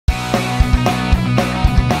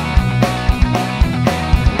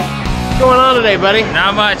going on today, buddy?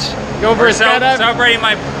 Not much. Going for a skydive? Celebrating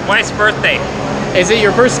my wife's birthday. Is it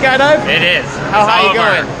your first skydive? It is. How high are you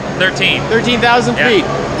going? 13. 13,000 feet.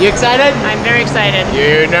 You excited? I'm very excited.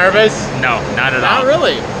 You nervous? No, not at all. Not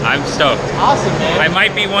really? I'm stoked. Awesome, man. I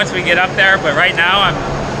might be once we get up there, but right now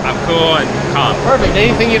I'm cool and calm. Perfect.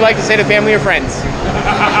 Anything you'd like to say to family or friends?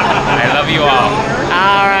 I love you all.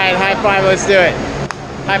 All right, high five. Let's do it.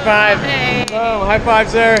 High five. Hey. Oh, high five,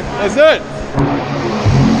 sir. Let's do it.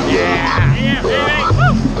 Yeah. Yeah, baby.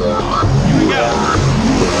 Woo. Here we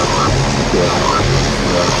go.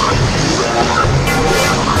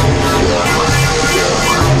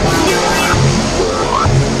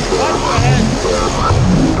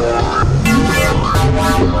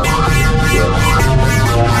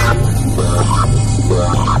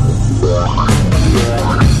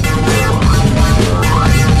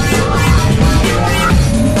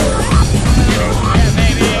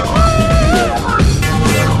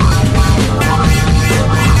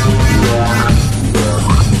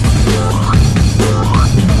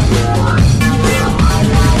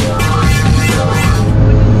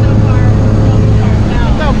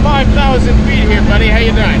 About 5,000 feet here, buddy. How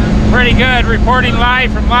you doing? Pretty good. Reporting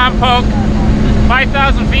live from Lompoc.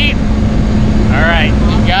 5,000 feet. All right.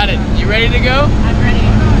 You got it. You ready to go? I'm ready.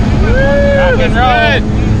 Woo, Rock and that's roll.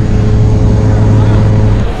 good.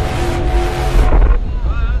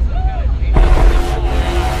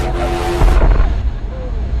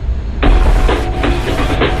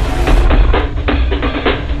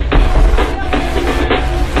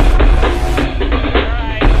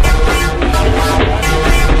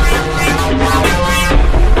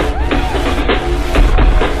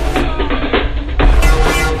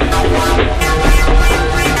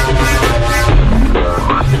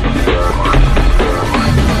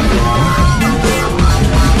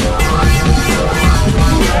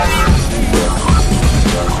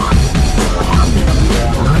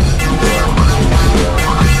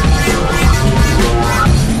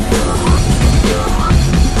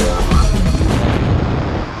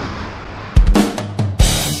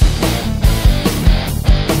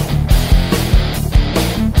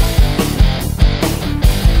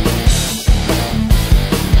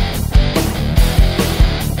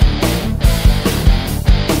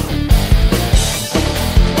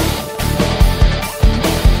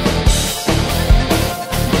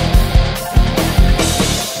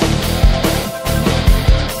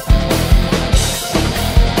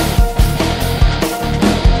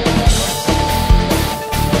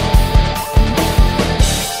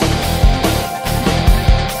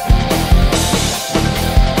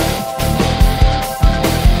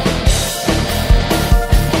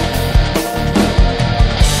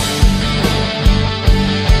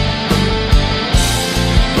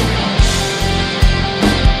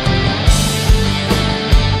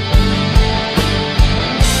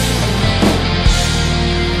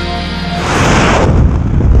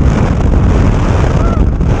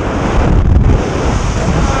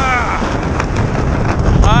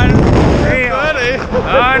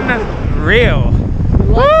 Unreal.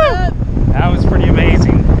 That was pretty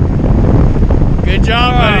amazing. Good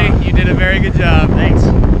job, buddy. You did a very good job. Thanks.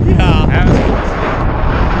 Yeah. That was awesome.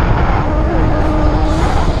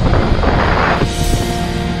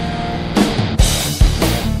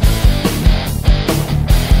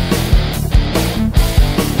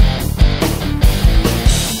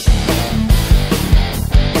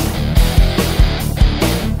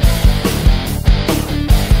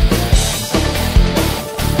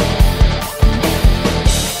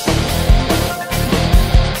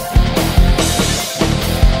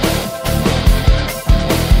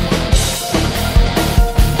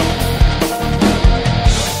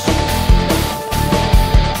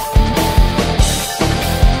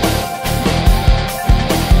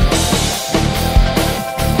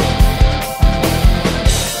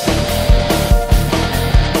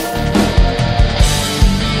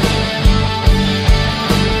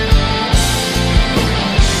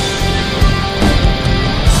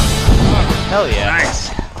 Hell yeah.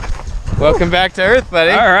 Nice. Welcome back to Earth,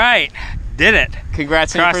 buddy. All right. Did it.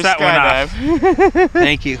 Congrats on your Cross first that one off. skydive.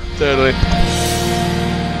 Thank you. Totally.